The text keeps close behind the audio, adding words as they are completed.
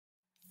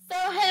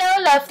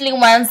lovely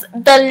ones,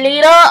 the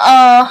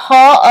little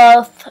haul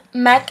of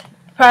MAC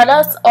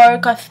products or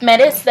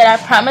cosmetics that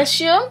I promised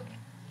you,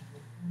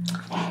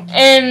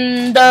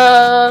 and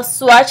the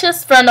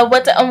swatches from the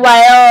Wet n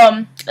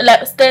Wild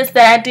lipsticks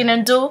that I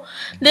didn't do.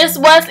 This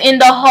was in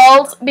the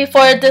hauls.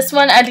 Before this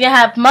one I didn't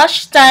have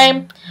much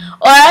time,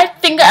 or I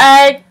think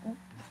I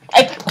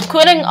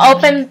couldn't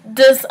open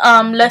this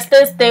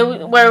lipsticks. They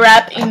were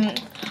wrapped in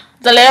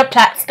the little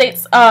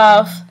plastics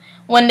of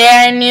when they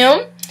are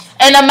new.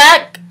 And the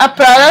MAC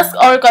products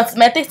or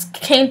cosmetics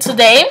came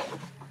today.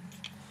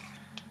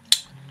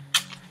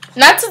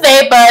 Not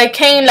today, but it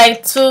came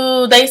like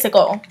 2 days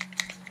ago.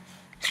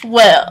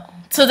 Well,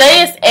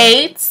 today is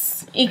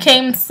 8. It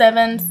came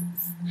 7.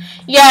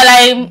 Yeah,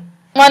 like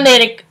one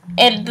day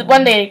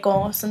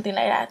ago or something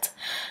like that.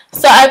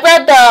 So I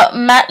grabbed the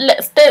matte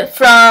lipstick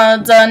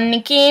from the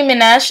Nicki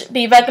Minaj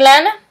Viva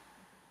Glam,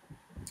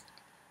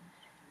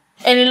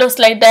 and it looks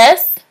like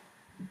this.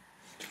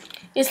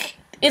 It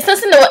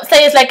says in the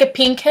website it's like a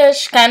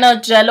pinkish kind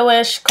of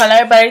jello-ish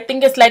color, but I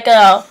think it's like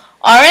a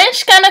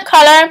orange kind of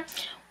color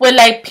with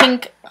like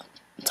pink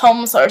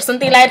tones or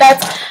something like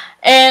that.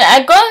 And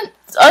I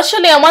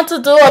want to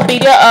do a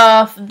video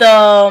of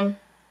the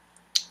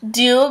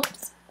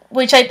dupes,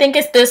 which I think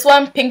is this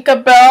one,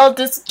 Pinkabell.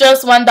 This is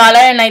just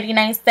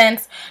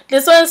 $1.99.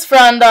 This one's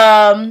from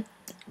the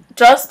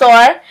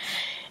drugstore,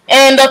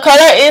 and the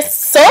color is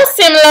so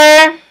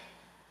similar.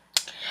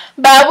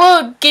 But I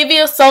will give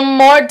you some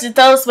more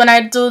details when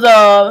I do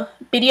the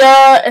video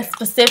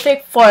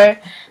specific for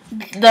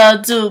the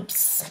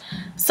dupes.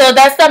 So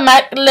that's the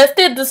MAC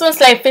listed. This one's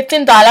like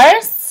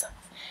 $15.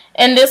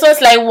 And this was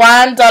like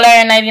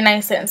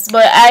 $1.99.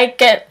 But I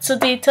get to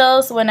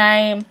details when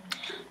I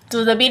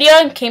do the video,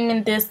 and came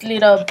in this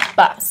little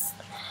box.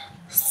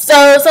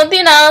 So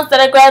something else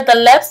that I grabbed, the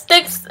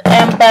lipsticks,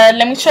 but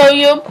let me show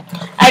you.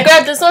 I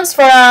grabbed this one's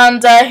from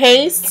the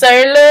Hey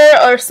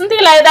Sailor or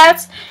something like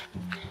that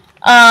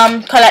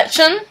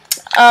collection.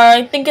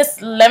 I think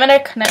it's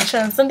limited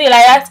collection, something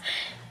like that.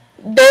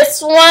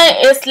 This one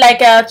is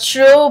like a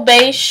true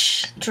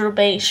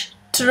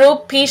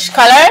peach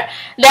color.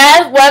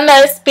 That one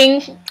is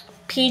pink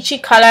peachy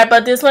color,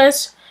 but this one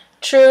is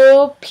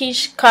true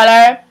peach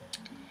color.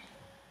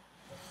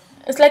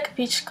 It's like a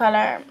peach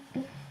color.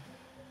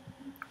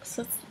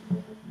 So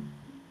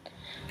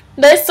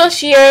that's so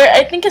sheer.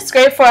 I think it's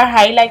great for a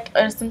highlight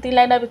or something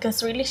like that because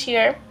it's really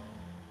sheer.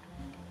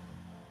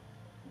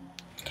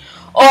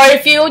 Or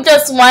if you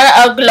just want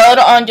a glow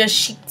on your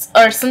cheeks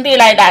or something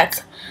like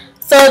that.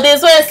 So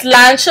this one is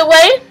Launch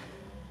Away,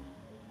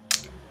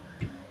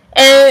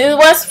 and it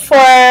was for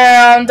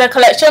the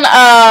collection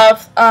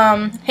of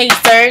Hey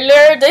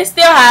Sailor. They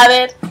still have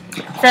it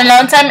for a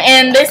long time,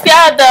 and they still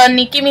have the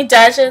Nicki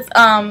Minaj's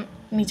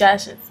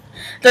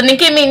the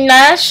Nicki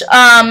Minaj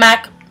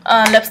MAC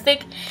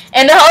lipstick,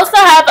 and they also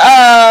have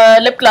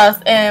a lip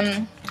gloss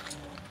and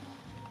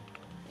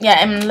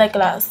lip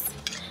gloss.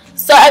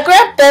 So I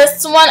grabbed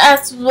this one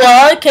as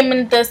well. It came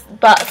in this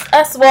box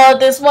as well.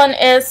 This one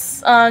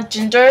is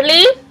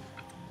Gingerly.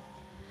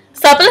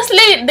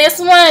 Supposedly this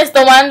one is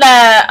the one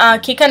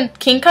that Kim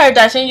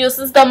Kardashian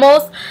uses the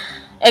most.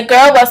 A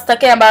girl was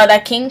talking about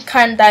that Kim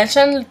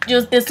Kardashian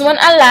used this one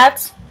a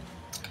lot.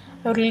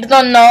 I really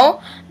don't know.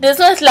 This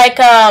one is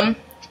like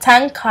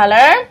tan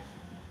color.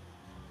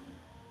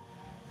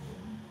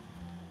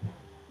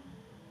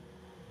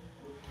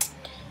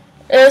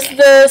 Is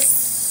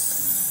this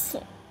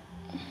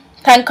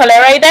tan color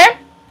right there?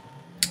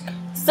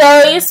 So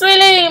it's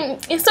really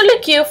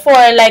cute for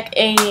like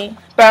a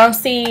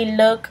bronzy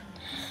look.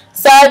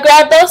 So I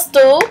grabbed those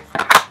two,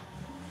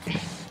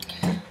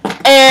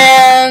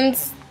 and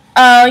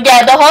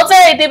yeah, the hauls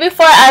that I did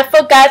before, I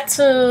forgot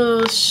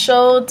to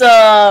show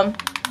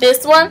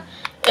this one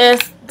is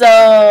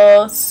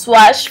the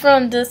swatch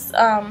from this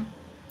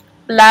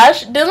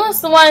blush. This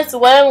one's the one is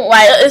Wet n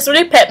Wild. It's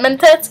really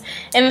pigmented,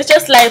 and it's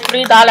just like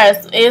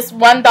 $3. It's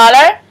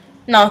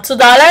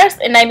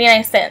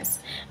 $2.99,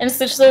 and it's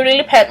just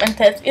really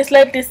pigmented. It's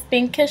like this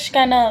pinkish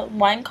kind of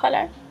wine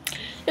color.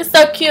 It's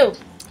so cute.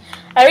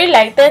 I really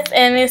like this,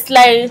 and it's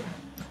like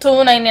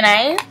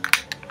 $2.99.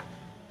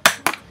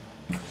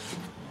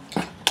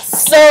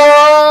 So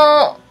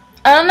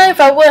I don't know if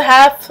I would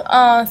have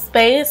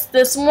space.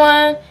 This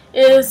one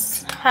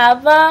is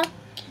Hava.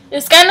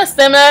 It's kind of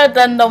similar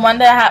than the one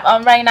that I have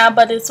on right now,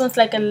 but this one's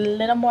like a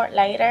little more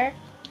lighter.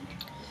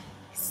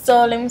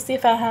 So let me see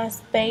if I have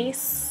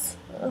space.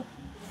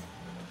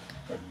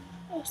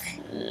 It's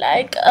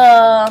like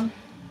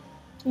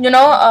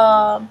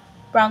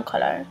brown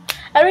color.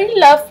 I really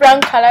love brown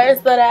colors,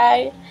 but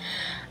I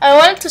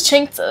wanted to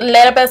change a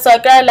little bit, so I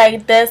got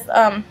like this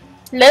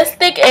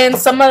lipstick and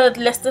some of the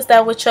lipsticks that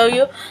I will show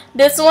you.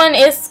 This one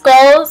is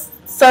called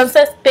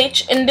Sunset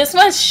Peach, and this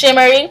one is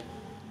shimmery,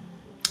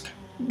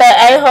 but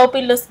I hope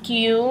it looks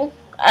cute.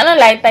 I don't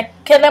like that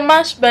color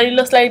much, but it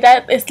looks like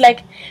that. It's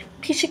like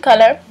peachy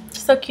color,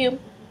 so cute.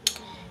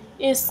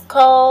 It's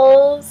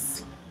called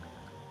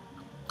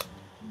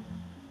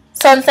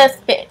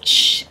Sunset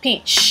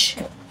Peach,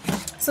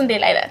 something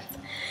like that.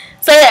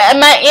 So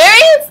my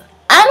earrings,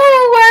 I don't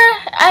know where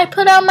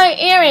put on my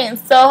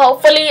earrings. So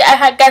hopefully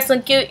I got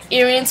some cute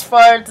earrings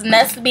for the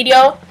next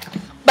video.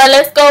 But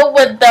let's go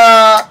with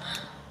the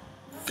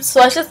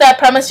swatches that I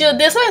promised you.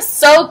 This one is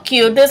so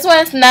cute. This one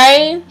is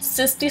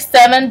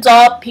 967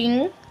 doll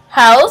pink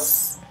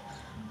house,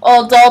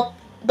 or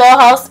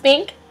dollhouse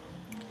pink.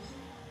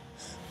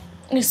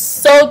 It's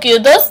so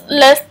cute. Those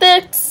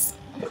lipsticks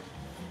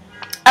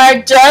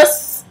are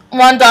just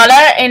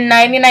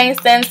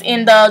 $1.99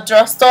 in the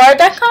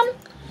drugstore.com,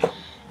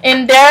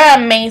 and they're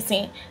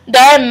amazing.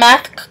 They're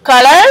matte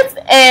colors,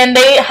 and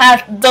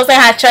doesn't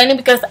have shiny,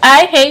 because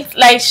I hate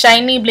like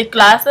shiny lip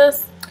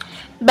glosses.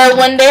 But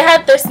when they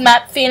have this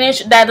matte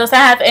finish that doesn't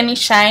have any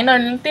shine or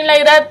anything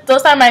like that,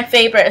 those are my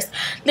favorites.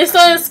 This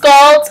one is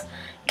called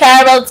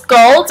Carol's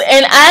Gold,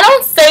 and I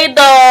know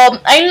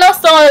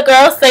some of the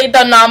girls say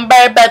the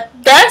number, but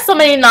there are so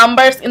many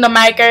numbers in the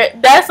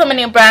market. There are so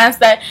many brands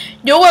that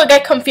you will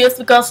get confused,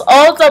 because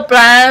all the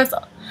brands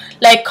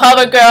like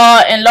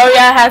CoverGirl and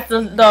L'Oreal has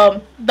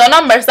the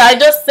numbers. So I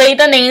just say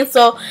the name,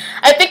 so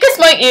I think it's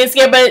more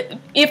easier. But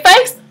if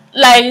I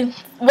like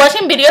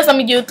watching videos on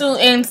YouTube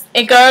and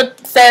a girl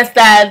says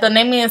that the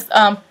name is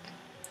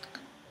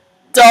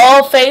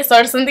doll face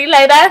or something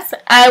like that,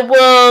 I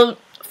will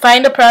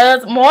find the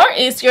product more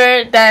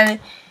easier than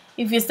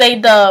if you say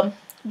the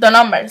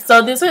number.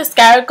 So this is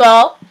Scarlet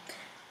Gold,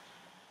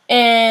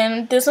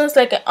 and this one's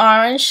like an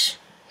orange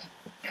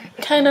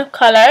kind of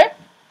color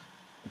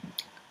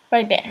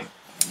right there.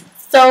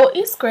 So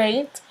it's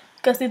great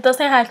because it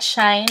doesn't have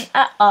shine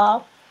at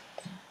all.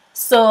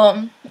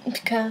 So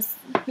because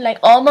like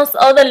almost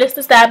all the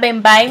lipsticks that I've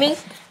been buying,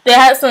 they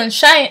have some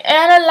shine,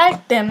 and I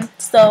like them,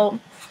 so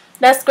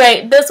that's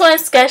great. This one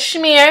is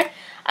Cashmere,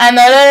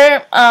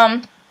 another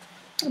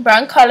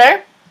brown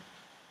color.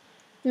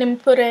 Let me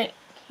put it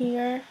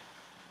here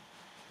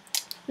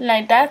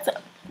like that.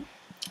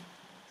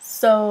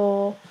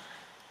 So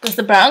there's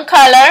the brown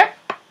color.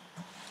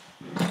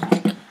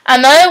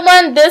 Another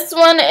one, this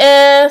one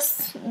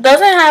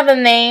doesn't have a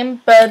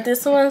name, but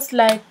this one's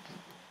like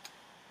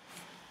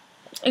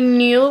a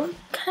new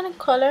kind of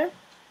color.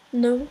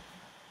 New.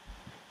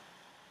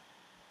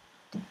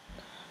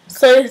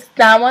 So it's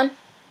that one,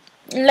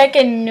 like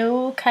a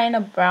new kind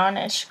of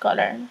brownish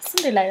color,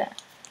 something like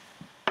that.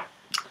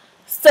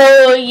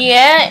 So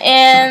yeah,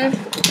 and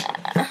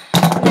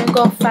let me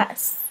go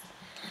fast.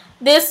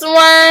 This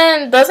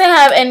one doesn't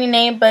have any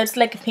name, but it's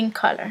like a pink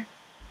color.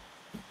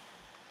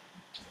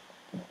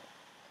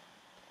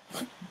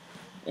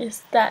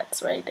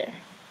 That's right there.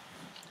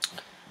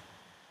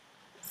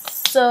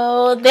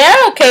 So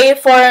they're okay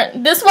for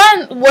this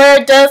one.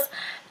 Were just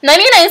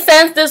 99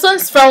 cents. This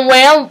one's from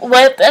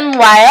Wet n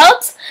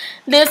Wild.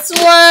 This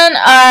one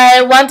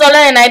are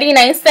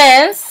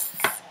 $1.99,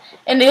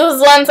 and these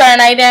ones are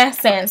 99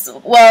 cents.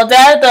 Well,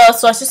 they're the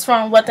swatches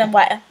from Wet n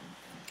Wild.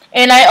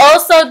 And I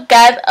also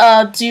got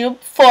a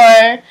dupe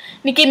for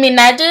Nicki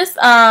Minaj's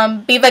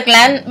Viva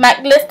Glam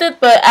MAC lifted,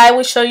 but I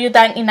will show you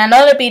that in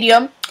another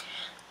video.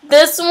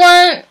 This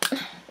one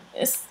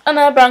is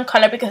another brown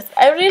color because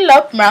I really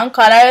love brown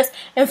colors,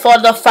 and for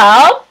the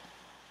fall,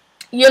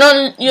 you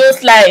don't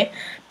use like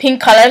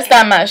pink colors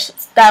that much.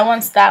 That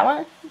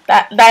one.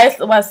 That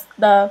was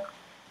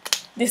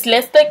this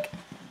lipstick.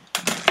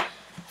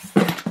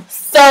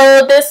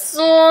 So this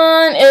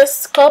one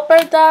is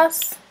Copper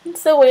Dust.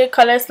 It's a weird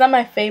color. It's not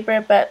my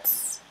favorite, but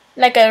it's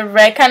like a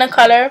red kind of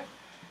color.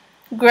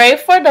 Gray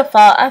for the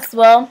fall as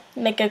well,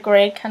 like a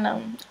gray kind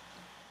of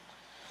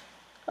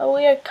a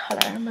weird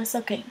color, but it's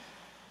okay.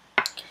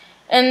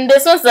 And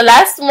this one's the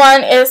last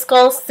one, is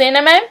called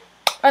Cinnamon,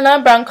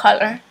 another brown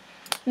color.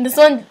 And this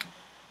one,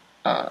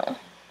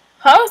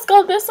 how is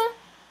called this one?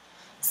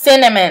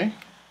 Cinnamon.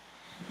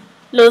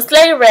 Looks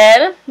like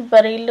red,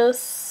 but it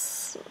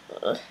looks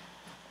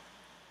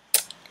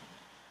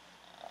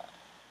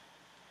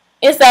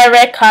it's a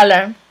red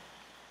color.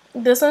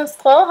 This one's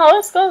called, how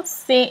is it called?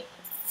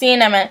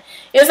 Cinnamon.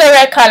 It's a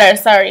red color,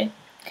 sorry.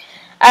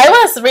 I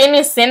was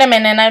reading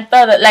cinnamon and I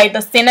thought that like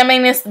the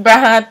cinnamon is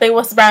brown. I think it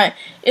was brown.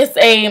 It's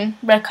a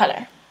red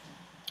color.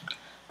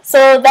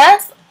 So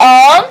that's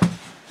all.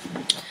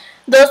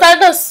 Those are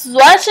the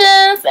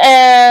swatches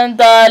and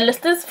the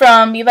lipsticks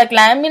from Viva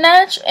Glam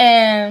Minaj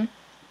and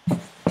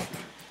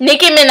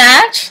Nicki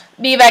Minaj,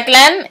 Viva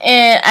Glam.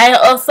 And I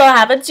also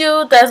have a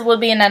dupe that will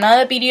be in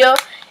another video.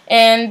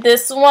 And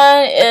this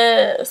one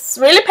is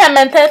really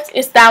pigmented.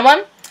 It's that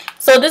one.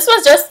 So this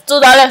was just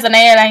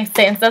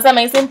 $2.99. That's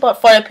amazing for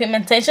the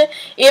pigmentation.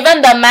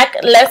 Even the MAC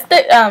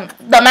lipstick,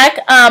 the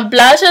MAC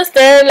blushes,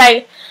 they're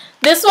like,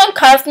 this one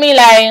cost me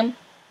like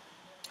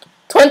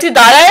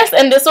 $20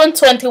 and this one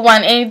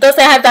 $21, and it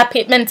doesn't have that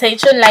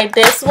pigmentation like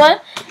this one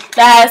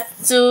that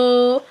has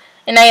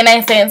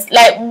 $2.99.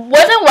 Like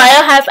Wet n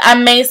Wild has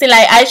amazing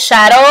like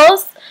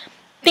eyeshadows,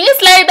 things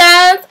like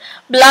that,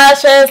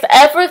 blushes,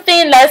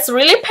 everything that's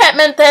really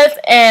pigmented,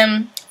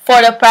 and for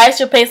the price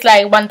you pay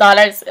like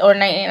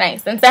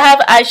 $1.99. They have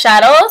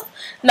eyeshadows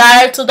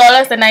that are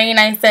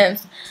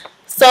 $2.99.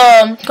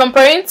 So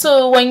comparing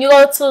to when you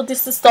go to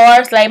these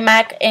stores like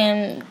MAC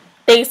and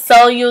they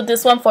sell you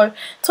this one for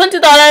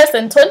 $20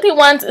 and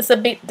 21 is a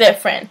bit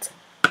different.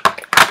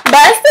 But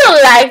I still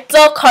like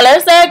the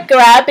colors that I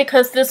grabbed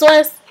because this one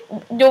is,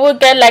 you will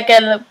get like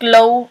a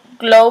glow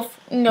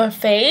in your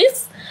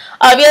face.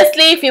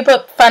 Obviously, if you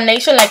put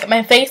foundation, like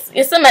my face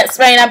is a mess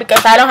right now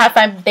because I don't have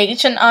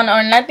foundation on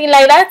or nothing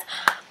like that.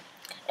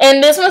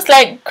 And this one's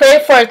like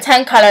great for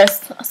 10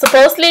 colors.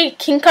 Supposedly,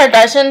 Kim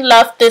Kardashian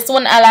loved this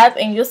one a lot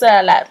and used it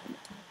a lot.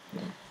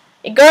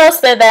 A girl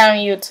said that on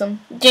YouTube.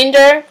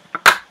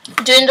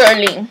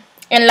 Gingerly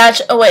and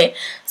Lash Away.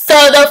 So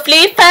the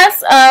Flea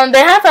Fest,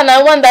 they have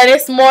another one that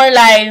is more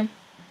like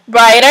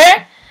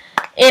brighter.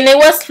 And it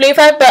was Flea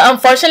Fest, but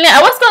unfortunately,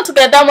 I was going to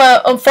get that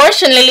one.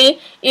 Unfortunately,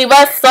 it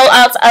was sold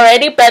out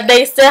already, but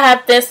they still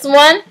have this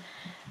one.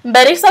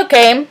 But it's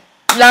okay.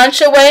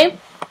 Launch Away.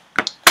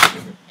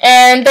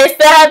 And they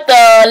still have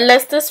the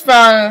listers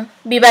from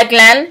Viva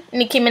Glam,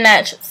 Nicki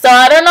Minaj. So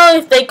I don't know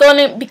if they're going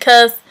to,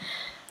 because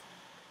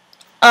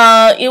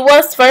it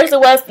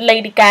was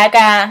Lady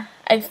Gaga,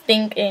 I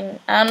think, and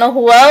I don't know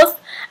who else.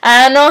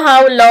 I don't know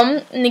how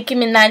long Nicki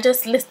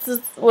Minaj's listers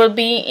will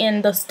be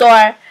in the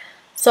store.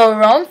 So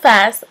run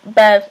fast,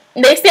 but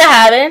they still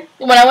have it.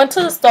 When I went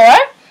to the store,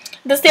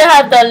 they still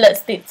have the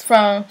listings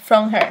from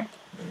her.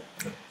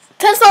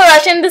 Thanks for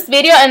watching this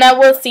video, and I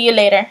will see you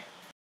later.